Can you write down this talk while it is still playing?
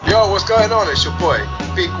Yo, what's going on? It's your boy,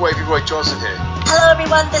 Big Wavy Roy Johnson here. Hello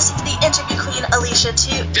everyone, this is the interview queen Alicia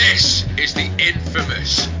too. This is the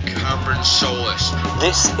infamous Cameron Solis.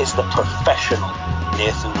 This is the professional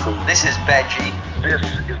Nathan Cruz. This is Benji. This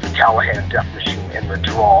is the Callahan Death Machine in the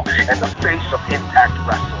draw, and the face of Impact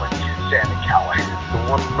Wrestling, Sammy Callahan. The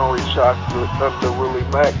one and only chocolate Thunder Willie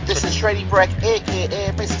Mack. This is Shreddy Breck,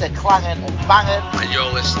 aka Mr. Clangin' and Bangin'. And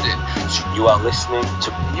you're listening to... You are listening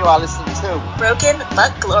to... You are listening to... Broken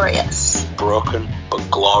but Glorious. Broken but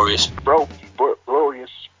Glorious. Broken but Glorious.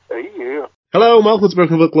 Hey, yeah. Hello, and welcome to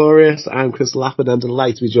Broken but Glorious. I'm Chris Lappin, and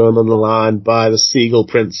delighted to be joined on the line by the Seagull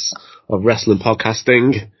Prince of Wrestling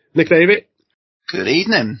Podcasting, Nick Davey. Good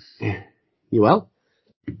evening. You well?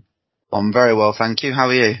 I'm very well, thank you. How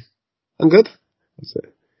are you? I'm good. It's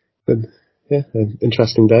been, an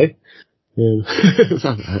interesting day. I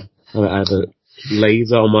had a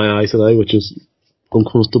laser on my eye today, which is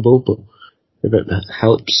uncomfortable, but if it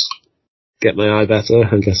helps get my eye better,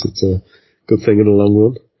 I guess it's a good thing in the long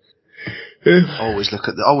run. Yeah. Always look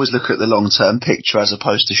at the long-term picture as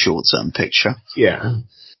opposed to short-term picture. Yeah.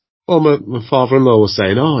 Well, my father-in-law was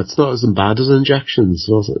saying, "Oh, it's not as bad as injections."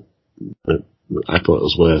 I thought it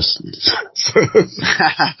was worse.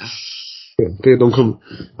 Being uncomfortable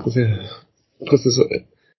because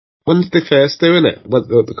when they first doing it,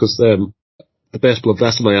 because the first blood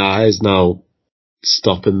vessel in my eye is now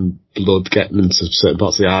stopping blood getting into certain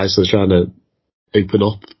parts of the eye, so they're trying to open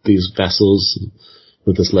up these vessels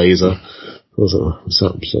with this laser.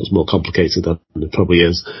 So it's more complicated than it probably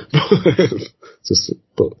is.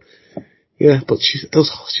 But she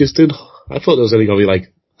was doing. I thought there was only going to be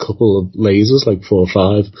like a couple of lasers, like 4 or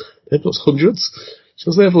 5. It was hundreds. She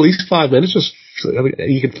was there for at least 5 minutes. Just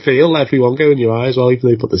you could feel everyone go in your eyes, well, even though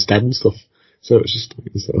they put the stent and stuff. So it's just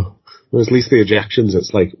Whereas at least the injections,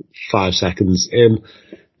 it's like 5 seconds in.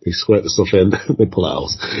 They squirt the stuff in, they pull it out.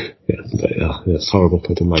 Yeah, it's horrible. I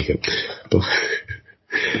didn't like it, but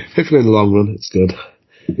hopefully in the long run, it's good.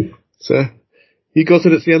 So you got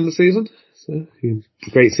it at the end of the season. So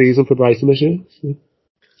great season for Brighton this year. So.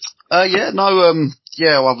 I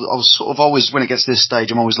was sort of always, when it gets to this stage,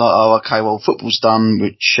 I'm always like, oh, okay, well, football's done,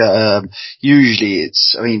 which, usually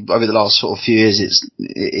over the last sort of few years,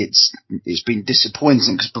 it's been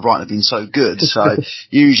disappointing because Brighton have been so good. So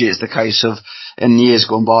usually it's the case of, in years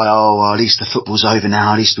gone by, oh, well, at least the football's over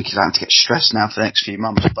now, at least we don't have to get stressed now for the next few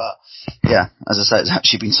months. But yeah, as I say, it's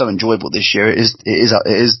actually been so enjoyable this year. It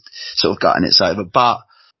is sort of gutting it's over. But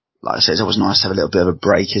like I said, it's always nice to have a little bit of a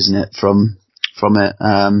break, isn't it, from it?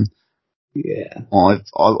 Yeah. I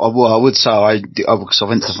would say because I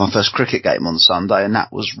went to my first cricket game on Sunday and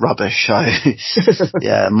that was rubbish. So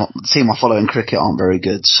yeah, the team I follow in cricket aren't very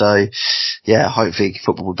good. So yeah, hopefully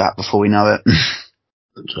football will be back before we know it.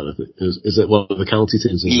 I'm trying to think. Is it one of the county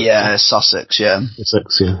teams? Yeah, Sussex. Yeah.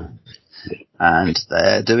 Sussex. Yeah. And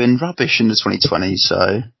they're doing rubbish in the 2020.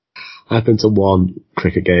 So I've been to one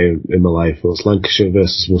cricket game in my life. It was Lancashire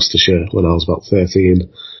versus Worcestershire when I was about 13.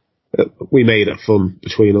 We made it fun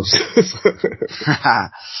between us.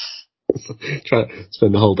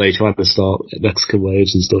 Spend the whole day trying to start Mexican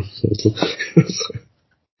waves and stuff.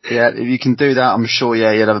 Yeah, if you can do that, I'm sure,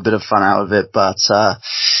 yeah, you'd have a bit of fun out of it. But,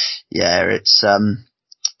 it's,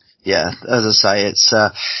 as I say,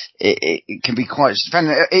 it can be quite,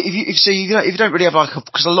 if you don't really have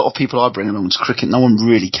because a lot of people I bring along to cricket, no one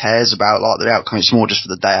really cares about like the outcome. It's more just for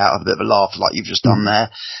the day out, have a bit of a laugh like you've just done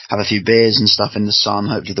there, have a few beers and stuff in the sun.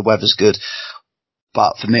 Hopefully the weather's good.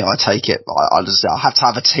 But for me, I take it, I have to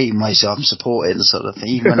have a team where I'm supporting sort of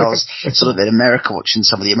thing. Even when I was sort of in America watching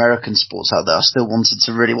some of the American sports out there, I still want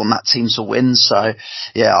that team to win. So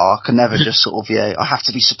yeah, I can never just sort of, I have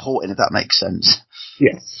to be supporting if that makes sense.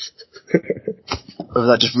 Yes. Whether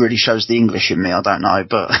that just really shows the English in me, I don't know,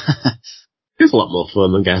 but it's a lot more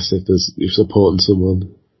fun, I guess, if you're supporting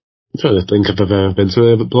someone. I'm trying to think if I've ever been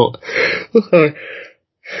to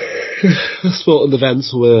a sporting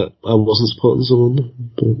events where I wasn't supporting someone,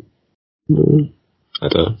 but I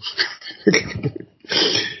don't know.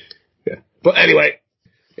 Yeah. But anyway,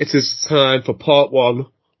 it is time for part 1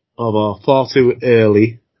 of our far too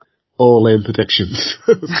early all-in predictions.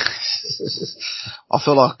 I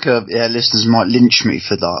feel like, listeners might lynch me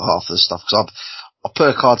for like half of the stuff, because I put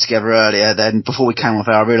a card together earlier, then before we came off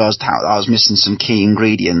air, I realised how I was missing some key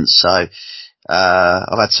ingredients, so,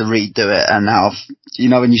 I've had to redo it, and now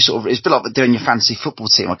when you sort of, it's a bit like doing your fantasy football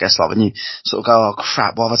team, I guess, like when you sort of go, oh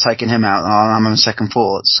crap, why have I taken him out? Oh, I'm on second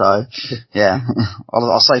thought, so, yeah,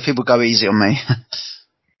 I'll say people go easy on me.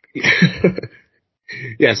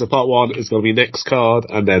 Yeah, so part 1 is going to be Nick's card,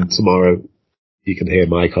 and then tomorrow you can hear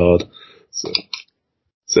my card. So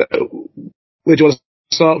where do you want to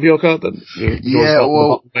start of your card then?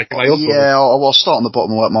 I'll start on the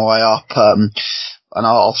bottom and work my way up. And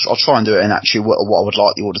I'll try and do it in actually what I would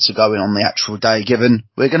like the order to go in on the actual day, given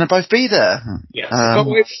we're going to both be there. Yes, can't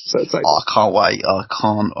wait. So I can't wait. I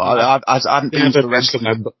can't. I haven't been to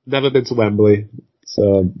wrestling. Never been to Wembley, so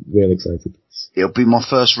I'm really excited. It'll be my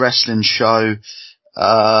first wrestling show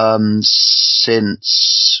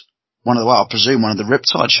since I presume one of the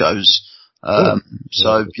Riptide shows.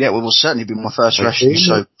 So it will certainly be my first wrestling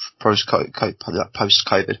show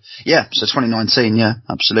post-COVID. Yeah, so 2019. Yeah,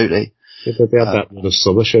 absolutely. Yeah, they had that one of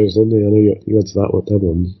summer shows, didn't they? I know you went to that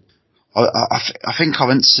one. I think I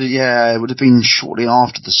went to, it would have been shortly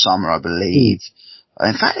after the summer, I believe.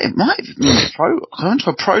 In fact, it might have been I went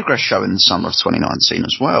to a Progress show in the summer of 2019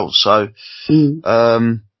 as well. So,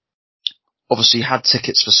 obviously had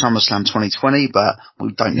tickets for SummerSlam 2020, but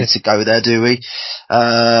we don't need to go there, do we?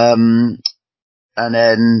 And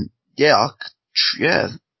then,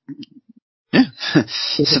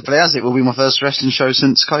 simply as it will be my first wrestling show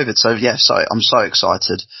since COVID. So I'm so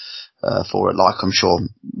excited for it. Like I'm sure,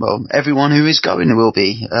 everyone who is going will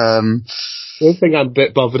be. The only thing I'm a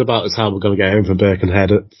bit bothered about is how we're going to get home from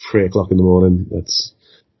Birkenhead at 3:00 in the morning.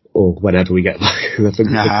 Or whenever we get back. I think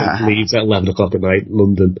it leaves at 11 o'clock at night,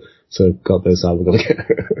 London. So God knows how we're going to get.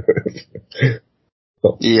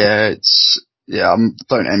 I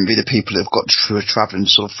don't envy the people who've got travelling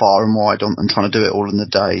sort of far and wide and trying to do it all in the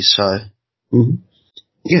day. So. Mm-hmm.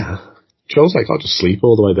 Yeah. Joel's like, I'll just sleep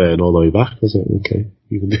all the way there and all the way back. I was like, okay,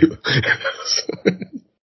 you can do that.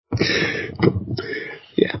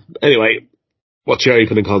 Yeah. Anyway, what's your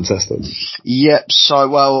opening contest then? Yep. So,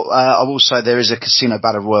 I will say there is a Casino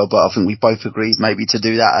Battle Royal, but I think we both agreed maybe to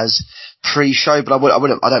do that as pre-show. But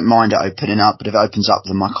I don't mind it opening up. But if it opens up,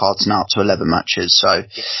 then my card's now up to 11 matches. So,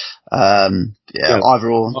 either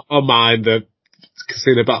or. On mine, the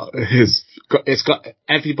Casino Battle it's got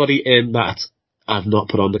everybody in that I've not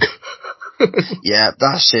put on the. Yeah,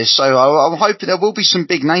 that's it. So I'm hoping there will be some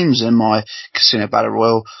big names in my Casino Battle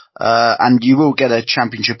Royal, and you will get a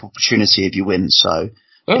championship opportunity if you win. So,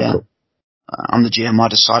 Cool. I'm the GM. I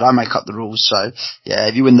decide. I make up the rules. So,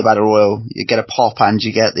 if you win the Battle Royal, you get a pop and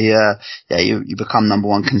you get the, you become number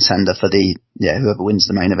one contender for the, whoever wins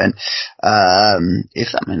the main event.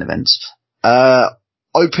 If that main event.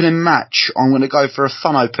 Opening match. I'm going to go for a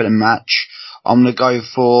fun opening match. I'm going to go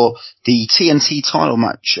for the TNT title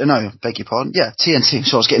match. No, beg your pardon. Yeah, TNT.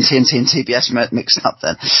 So I was getting TNT and TBS mixed up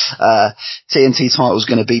then. TNT title is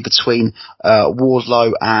going to be between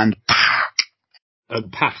Wardlow and Pac.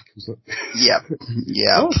 And Pac? Yep.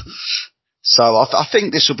 Oh. So I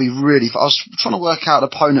think this will be really fun. I was trying to work out an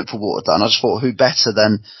opponent for Wardlow, and I just thought who better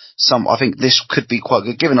than I think this could be quite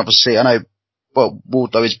good, given obviously, I know,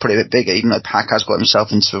 Wardlow is pretty bit bigger, even though Pac has got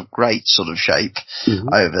himself into a great sort of shape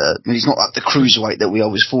he's not like the cruiserweight that we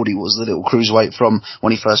always thought he was, the little cruiserweight from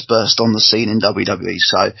when he first burst on the scene in WWE.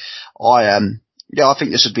 So I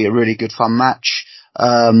think this would be a really good fun match.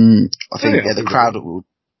 I think the crowd will.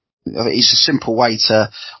 It's a simple way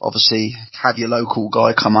to obviously have your local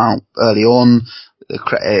guy come out early on.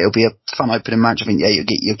 It'll be a fun opening match. I think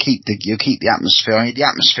you'll keep the atmosphere. I mean, the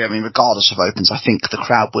atmosphere. I mean, regardless of opens, I think the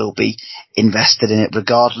crowd will be invested in it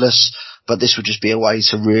regardless. But this would just be a way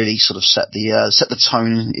to really sort of set the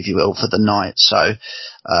tone, if you will, for the night. So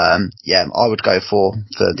I would go for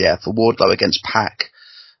Wardlow against Pac.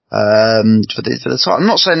 For the title. I'm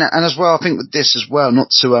not saying that, and as well, I think with this as well,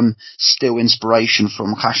 not to steal inspiration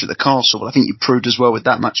from Clash at the Castle, but I think you proved as well with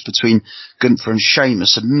that match between Gunther and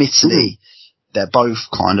Sheamus. Admittedly, they're both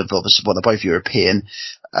kind of obviously, they're both European.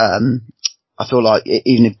 I feel like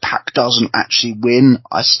even if Pac doesn't actually win,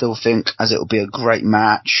 I still think as it will be a great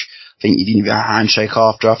match. I think even if you have a handshake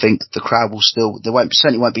after, I think the crowd will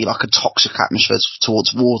certainly won't be like a toxic atmosphere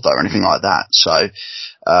towards Wardlow or anything like that. So,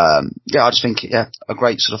 I just think, a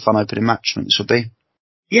great sort of fun opening match I think this would be.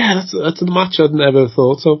 Yeah, that's a match I'd never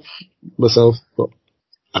thought of myself, but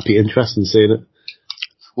I'd be interested in seeing it.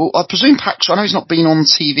 Well, I presume Pac, I know he's not been on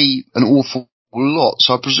TV an awful lot,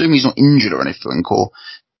 so I presume he's not injured or anything, or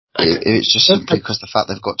it's just simply because the fact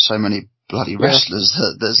they've got so many bloody wrestlers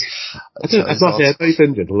that there's. I know he's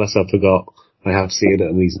injured, unless I forgot. I have seen it,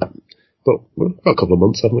 and but we've got a couple of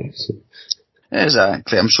months, haven't we? So.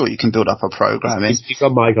 Exactly. I'm sure you can build up a program. He's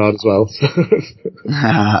on my card as well.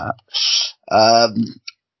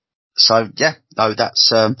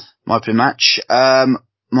 That's my opening match.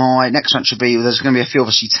 My next match would be, there's going to be a few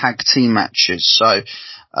obviously tag team matches. So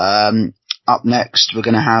up next we're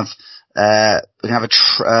going to have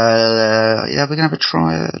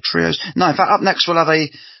trios. No, in fact, up next we'll have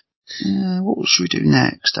what should we do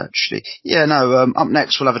next, actually? Up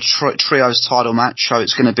next we'll have a trios title match. So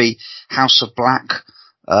it's going to be House of Black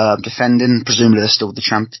defending. Presumably they're still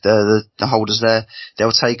the holders there.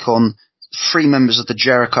 They'll take on 3 members of the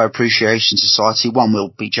Jericho Appreciation Society. One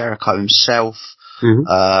will be Jericho himself.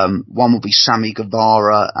 Mm-hmm. One will be Sammy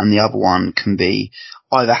Guevara, and the other one can be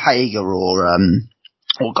either Hager or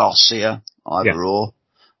Garcia, either or.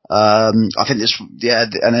 I think this,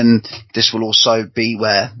 and then this will also be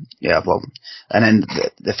where, and then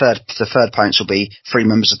the third points will be 3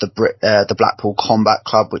 members of the Blackpool Combat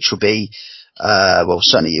Club, which will be,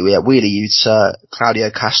 certainly, Wheeler Yuta,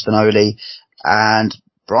 Claudio Castagnoli, and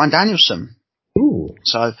Bryan Danielson. Ooh.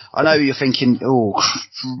 So I know you're thinking, oh,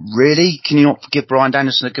 really? Can you not give Bryan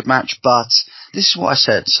Danielson a good match? But this is what I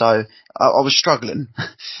said. So I was struggling. I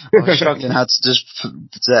was struggling how to just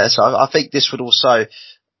there. So I think this would also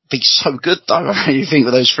be so good, though. You think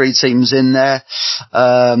with those 3 teams in there,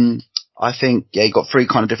 I think you got 3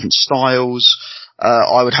 kind of different styles.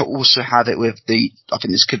 I would also have it with I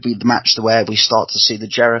think this could be the match where we start to see the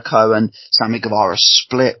Jericho and Sammy Guevara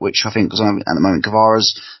split, which I think, because at the moment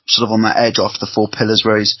Guevara's sort of on that edge off the 4 pillars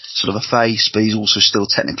where he's sort of a face, but he's also still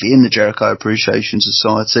technically in the Jericho Appreciation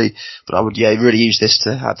Society. But I would, really use this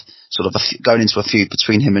to have sort of going into a feud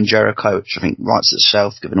between him and Jericho, which I think writes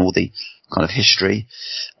itself, given all the kind of history,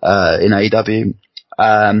 in AEW.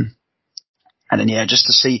 And then, just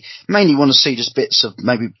to see, mainly want to see just bits of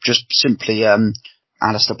maybe just simply,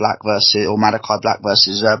 Aleister Black or Malachi Black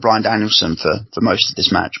versus, Bryan Danielson for most of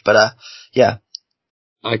this match. But,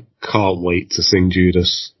 I can't wait to sing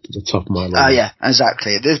Judas to the top of my lungs. Yeah,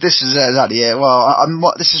 exactly. This is exactly,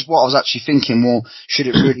 Well, this is what I was actually thinking. Well, should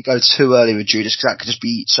it really go too early with Judas? Because that could just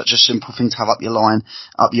be such a simple thing to have up your line,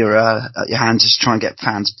 up your hand, just try and get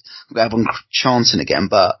fans, everyone chanting again.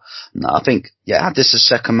 But no, I think, have this as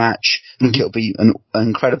second match. I think it'll be an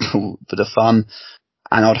incredible bit of fun.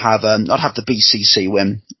 And I'd have the BCC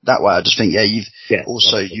win. That way I just think, I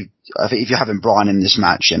think if you're having Bryan in this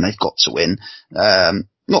match, and they've got to win,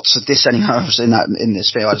 not to diss anyone else in this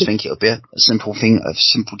sphere, I just think it would be a simple thing, a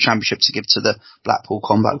simple championship to give to the Blackpool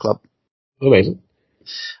Combat Club. Amazing.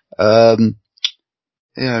 I'm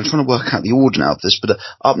trying to work out the order now of this, but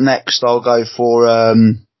up next I'll go for, a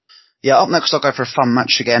fun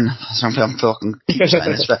match again. I feel I can keep saying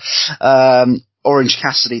this, but, Orange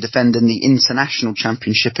Cassidy defending the International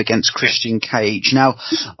Championship against Christian Cage. Now,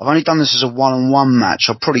 I've only done this as a one-on-one match.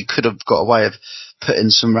 I probably could have got away with putting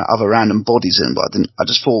some other random bodies in, but I didn't. I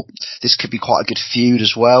just thought this could be quite a good feud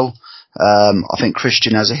as well. I think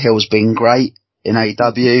Christian as a heel has been great in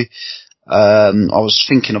AEW. I was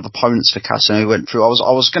thinking of opponents for Cassidy who went through. I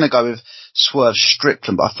was going to go with Swerve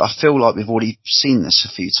Strickland, but I feel like we've already seen this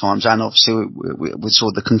a few times, and obviously we saw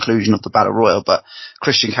the conclusion of the Battle Royal, but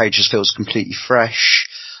Christian Cage just feels completely fresh.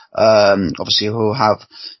 Obviously he'll have,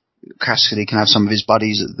 Cassidy can have some of his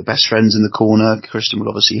buddies, the best friends in the corner. Christian will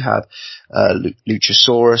obviously have,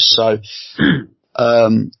 Luchasaurus, so,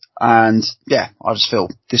 and I just feel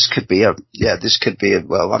this could be I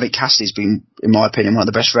think Cassidy's been, in my opinion, one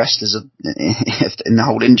of the best wrestlers in the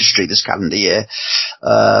whole industry this calendar year.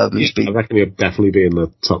 I reckon he'll definitely be in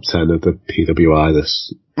the top 10 of the PWI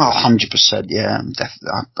this. 100%, yeah,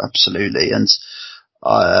 absolutely. And,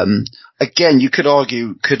 again, you could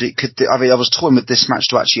argue, I was toying with this match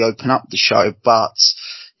to actually open up the show, but,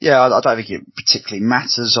 I don't think it particularly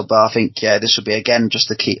matters, but I think, this would be, again,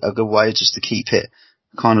 just a good way just to keep it,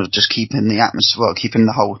 kind of just keeping the atmosphere, keeping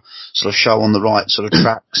the whole sort of show on the right sort of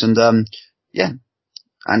tracks, and, and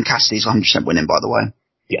Cassidy's 100% winning, by the way.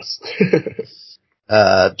 Yes.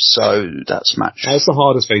 So that's match. That's the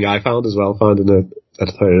hardest thing I found as well, finding an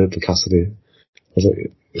opponent for Cassidy. Well,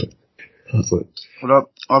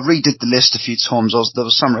 I redid the list a few times. There were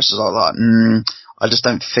some wrestlers like that. I just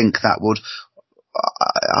don't think that would.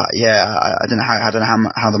 I don't know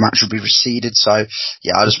how the match would be receded. So I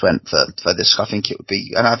just went for this. I think it would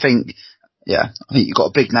be, and I think you've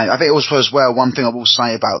got a big name. I think also as well, one thing I will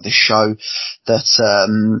say about this show that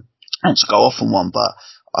not to go off on one, but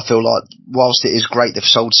I feel like whilst it is great they've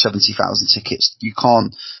sold 70,000 tickets, you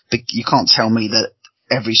can't tell me that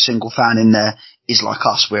every single fan in there is like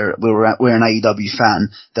us. We're an AEW fan.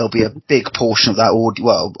 There'll be a big portion of that audience.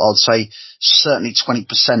 Well, I'd say certainly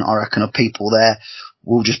 20%, I reckon, of people there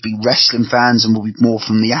will just be wrestling fans and will be more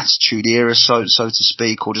from the Attitude Era, so to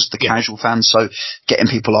speak, or just the casual fans. So getting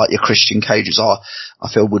people like your Christian Cages, I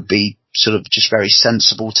feel would be sort of just very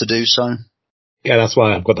sensible to do so. Yeah, that's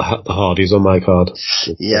why I've got the Hardys on my card.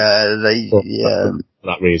 For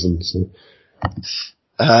that reason. So.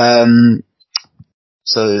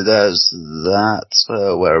 So there's that.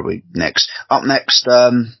 Where are we next? Up next,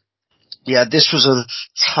 this was a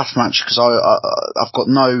tough match because I've got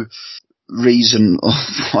no reason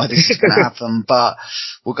why this is going to happen, but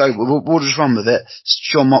we'll just run with it. It's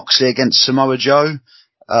Jon Moxley against Samoa Joe.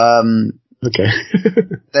 Okay.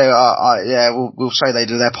 We'll say they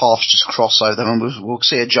do their paths just cross over, and we'll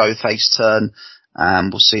see a Joe face turn,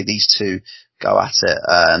 and we'll see these two go at it.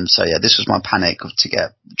 This was my panic to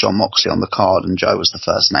get Jon Moxley on the card, and Joe was the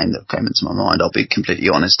first name that came into my mind. I'll be completely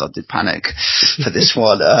honest, I did panic for this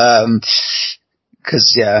one.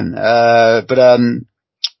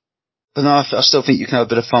 But no, I still think you can have a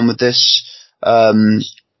bit of fun with this. And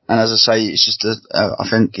as I say, it's just I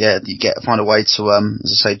think you find a way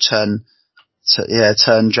to turn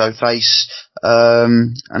Joe face.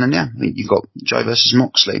 And then I think you've got Joe versus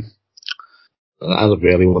Moxley. I don't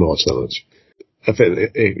really want to watch that much. I think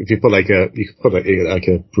if you put you could put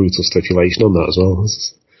a brutal stipulation on that as well.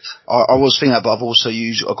 I was thinking that, but I've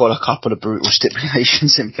got a couple of brutal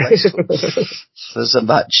stipulations in place for some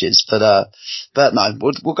matches, but no,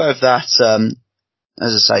 we'll go with that.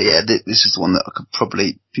 As I say, this is the one that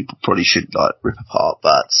people probably should rip apart,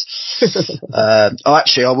 but,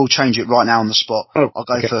 actually I will change it right now on the spot. I'll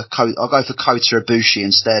go for Kota Ibushi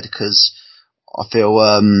instead, because I feel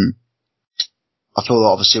that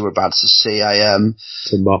obviously we're about to see so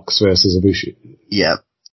Mox versus Ibushi. Yeah.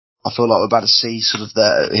 I feel like we're about to see sort of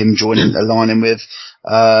him aligning with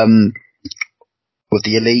the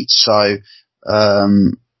Elite. So,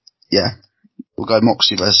 we'll go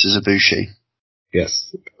Moxley versus Ibushi.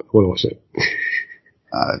 Yes, I want to watch it.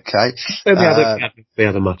 Okay. They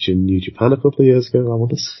had a match in New Japan a couple of years ago, I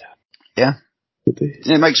want to say. Yeah.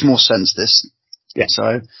 It makes more sense, this. Yeah.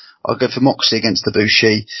 So, I'll go for Moxley against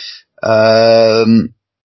Ibushi.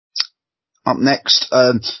 Up next,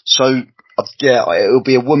 it'll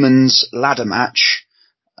be a women's ladder match,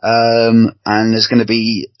 and there's going to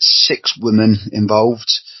be 6 women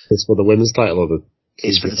involved. It's for the women's title or the?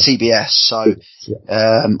 It's for the TBS. So,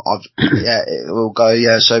 it will go.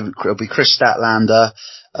 So it'll be Chris Statlander,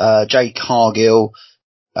 Jade Cargill.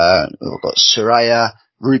 We've got Saraya,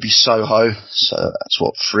 Ruby Soho. So that's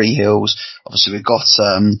 3 heels. Obviously we've got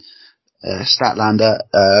Statlander.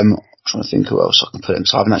 I'm trying to think who else I can put in,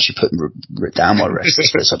 because I haven't actually written down my rest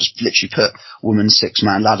of this. I just literally put women's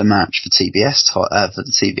 6-man ladder match for TBS, for the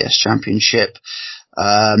TBS championship.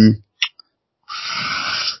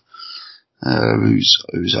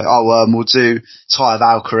 We'll do Taya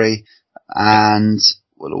Valkyrie, and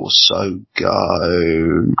we'll also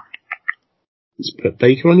go. Is Britt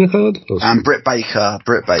Baker on your card? And Britt Baker,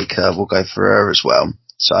 we'll go for her as well.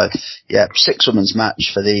 So, 6 women's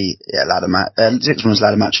match for the ladder match. 6 women's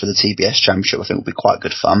ladder match for the TBS Championship. I think will be quite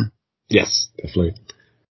good fun. Yes, definitely.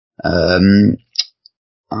 Up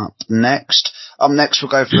next, we'll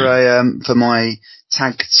go for my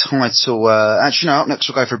tag title. Up next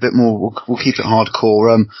we'll go for a bit more. We'll keep it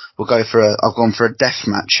hardcore. I've gone for a death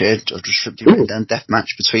match here. I've just written down death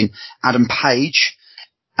match between Adam Page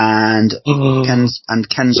and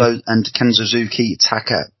Kenzozuki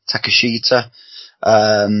Takashita.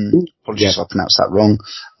 Apologies if I pronounced that wrong.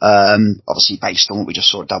 Obviously based on what we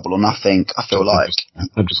just saw at Double or Nothing, I feel like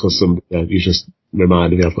I've just got some. You just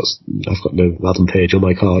reminded me. I've got no Adam Page on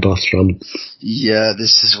my card after. Yeah,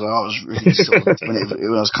 this is where I was really sort of when I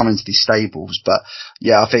was coming to these stables. But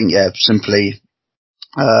I think simply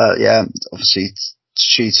obviously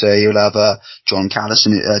Cheetah, you'll have Don Callis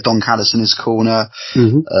in his corner.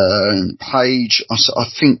 Mm-hmm. Page, I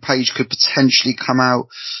think Page could potentially come out.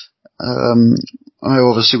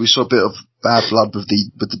 Obviously we saw a bit of bad blood with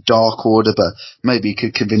the Dark Order, but maybe he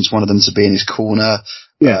could convince one of them to be in his corner.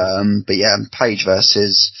 Yeah. Page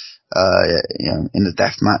versus in the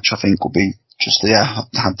death match, I think will be just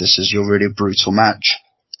have this as your really brutal match.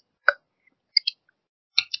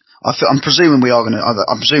 I'm presuming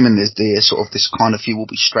the sort of this kind of feud will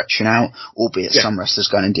be stretching out, albeit some wrestlers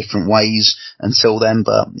going in different ways until then.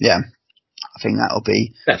 But I think that'll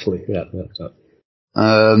be definitely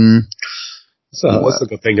So that's the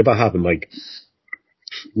good thing about having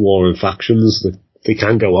warring factions, that they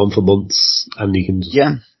can go on for months and you can just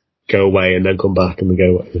go away and then come back and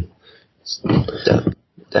go away. So.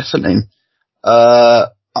 Definitely.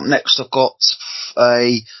 Up next I've got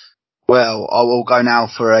I will go now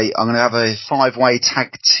for I'm going to have a 5-way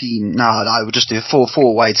tag team. No, we'll just do a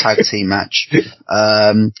 4-way tag team match.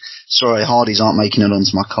 Sorry, Hardys aren't making it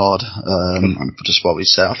onto my card. Just what we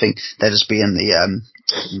said. I think they'll just be in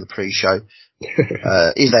the pre-show.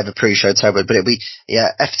 Even they have a pre-show table, but it'll be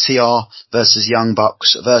FTR versus Young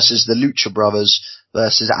Bucks versus the Lucha Brothers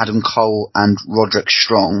versus Adam Cole and Roderick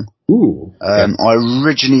Strong. Ooh. I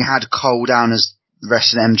originally had Cole down as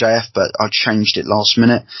wrestling MJF, but I changed it last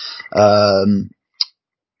minute. I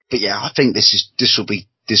think this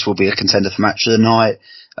will be a contender for match of the night.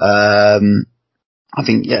 I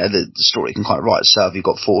think, yeah, the story can kind of write itself. You've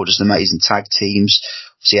got 4 just amazing tag teams.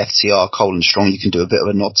 Obviously, FTR, Cole and Strong, you can do a bit of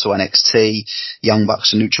a nod to NXT. Young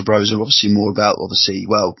Bucks and Lucha Bros are obviously more about,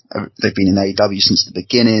 well, they've been in AEW since the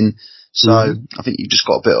beginning. So I think you've just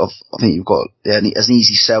got you've got an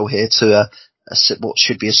easy sell here to what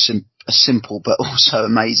should be a simple but also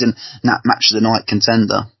amazing match of the night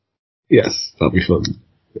contender. Yes, that'll be fun.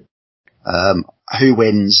 Who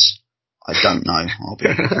wins? I don't know. I'll be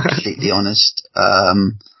completely honest. I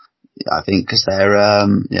think because they're,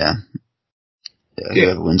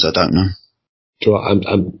 whoever wins, I don't know. Do you know what,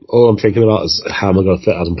 all I'm thinking about is how am I going to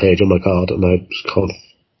fit Adam Page on my card, and I just can't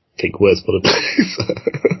think where to put it.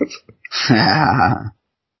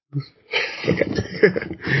 Okay.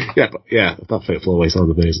 That Fatal Way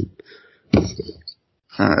sounds amazing.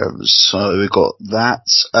 So we got that.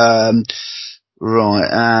 Right,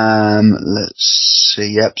 let's see,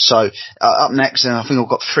 yep, so, up next, and I think I've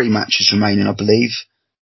got 3 matches remaining, I believe,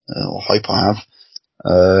 or hope I have,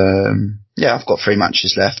 I've got 3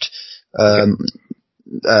 matches left, so,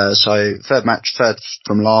 third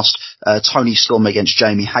from last, Tony Storm against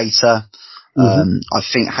Jamie Hayter, I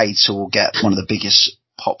think Hayter will get one of the biggest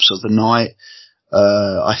pops of the night.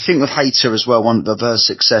 I think with Hayter as well, one of her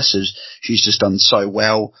successes, she's just done so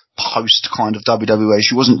well post kind of WWE.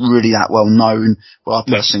 She wasn't really that well known. Well, I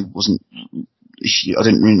personally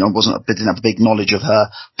didn't have a big knowledge of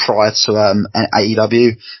her prior to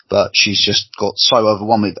AEW, but she's just got so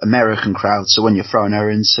overwhelmed with American crowds. So when you're throwing her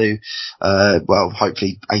into,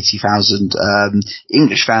 hopefully 80,000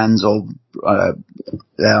 English fans, or I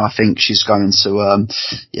think she's going to, I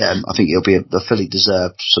think it'll be a fully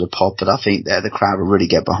deserved sort of pop. But I think the crowd will really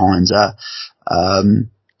get behind her.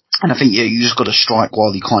 And I think you just got to strike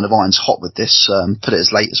while the kind of iron's hot with this. Put it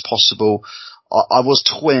as late as possible. I was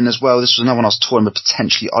toying as well. This was another one I was toying with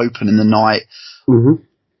potentially opening the night.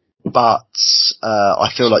 But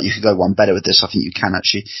I feel like you could go one better with this. I think you can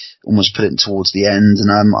actually almost put it towards the end.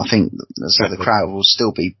 And I think the crowd will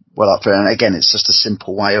still be well up for it. And again, it's just a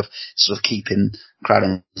simple way of sort of keeping the crowd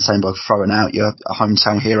entertained by throwing out your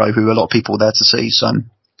hometown hero who a lot of people are there to see. So,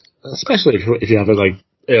 especially if you have it like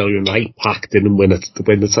earlier night packed in and win his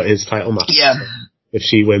title match. Yeah. If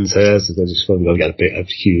she wins hers, they're just probably going to get a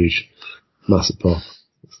huge, massive pop.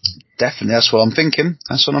 Definitely, that's what I'm thinking.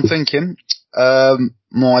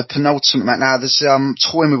 My penultimate match. Now, there's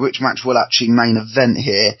toying with which match will actually main event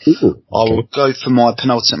here. Ooh, okay. I will go for my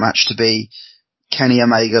penultimate match to be Kenny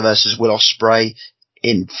Omega versus Will Ospreay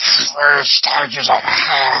in 3 stages of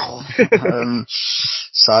hell.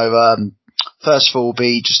 First fall will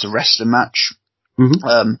be just a wrestling match.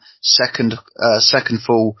 Second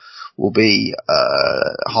fall will be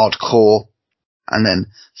hardcore, and then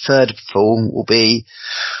third fall will be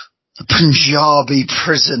the Punjabi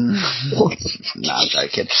prison. What? No, I'm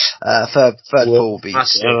joking. Third fall will be. I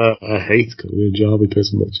hate Punjabi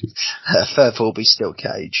prison matches. Third fall will be steel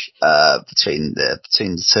cage between the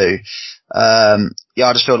two. I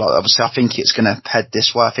just feel like obviously I think it's going to head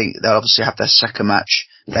this way. I think they'll obviously have their second match.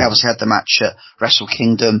 They obviously had the match at Wrestle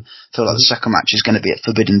Kingdom. I feel like the second match is going to be at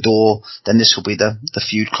Forbidden Door. Then this will be the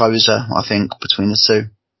feud closer, I think, between the two.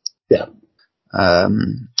 Yeah.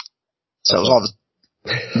 So it was either.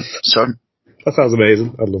 Sorry. That sounds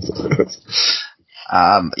amazing. I'd love that.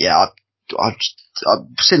 I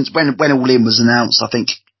since when All In was announced, I think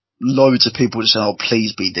loads of people just said, "Oh,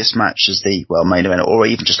 please be this match as the main event, or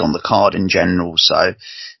even just on the card in general." So,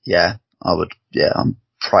 I'm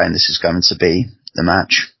praying this is going to be the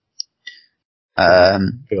match.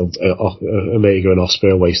 Omega and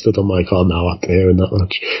Ospreay are wasted on my card now after hearing that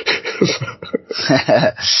match.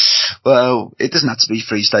 Well, it doesn't have to be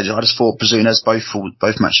 3 stages. I just thought, presuming as both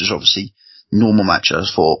matches are obviously normal matches, I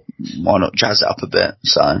just thought, why not jazz it up a bit?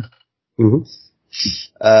 So,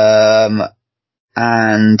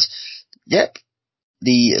 and yep,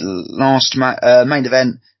 the last main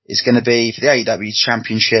event is going to be for the AEW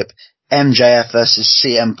Championship, MJF versus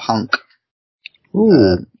CM Punk.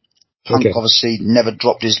 Punk obviously never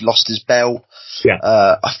lost his belt. Yeah.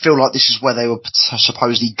 I feel like this is where they were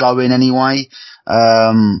supposedly going anyway.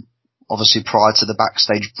 Obviously prior to the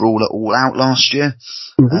backstage brawl at All Out last year.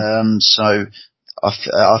 So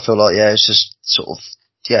I feel like, it's just sort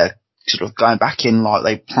of going back in like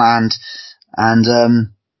they planned. And,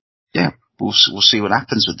 we'll see what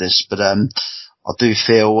happens with this. But, I do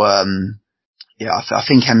feel, I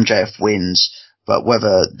think MJF wins, but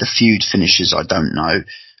whether the feud finishes, I don't know.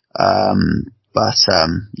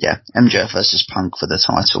 MJF versus Punk for the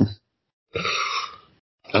title.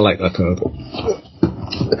 I like that card.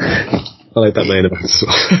 I like that main event as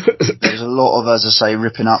well. There's a lot of, as I say,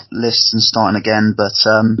 ripping up lists and starting again, but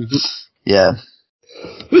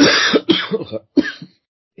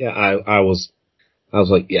Yeah, I was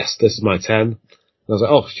like, yes, this is my 10. I was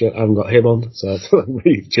like, oh shit, I haven't got him on, so I was like,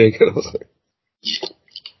 really shaking. I was like,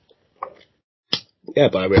 yeah,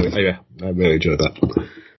 but I really enjoyed that.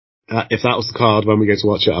 If that was the card when we go to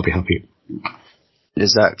watch it, I'll be happy.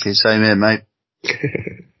 Exactly, same here, mate.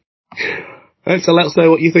 Alright, so let us know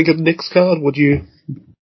what you think of Nick's card. Would you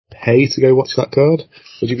pay to go watch that card?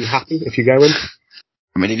 Would you be happy if you're going?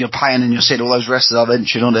 I mean, if you're paying and you're seeing all those wrestlers I've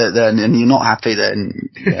mentioned on it, then and you're not happy, then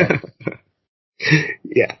yeah.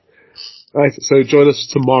 Yeah. Right, so join us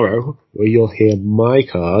tomorrow where you'll hear my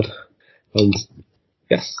card. And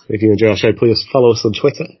yes, if you enjoy our show, please follow us on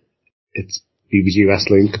Twitter. It's BBG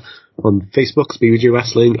Wrestling. On Facebook, it's BBG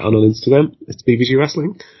Wrestling. And on Instagram, it's BBG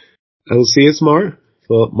Wrestling. I will see you tomorrow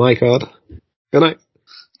for my card. Good night.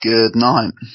 Good night.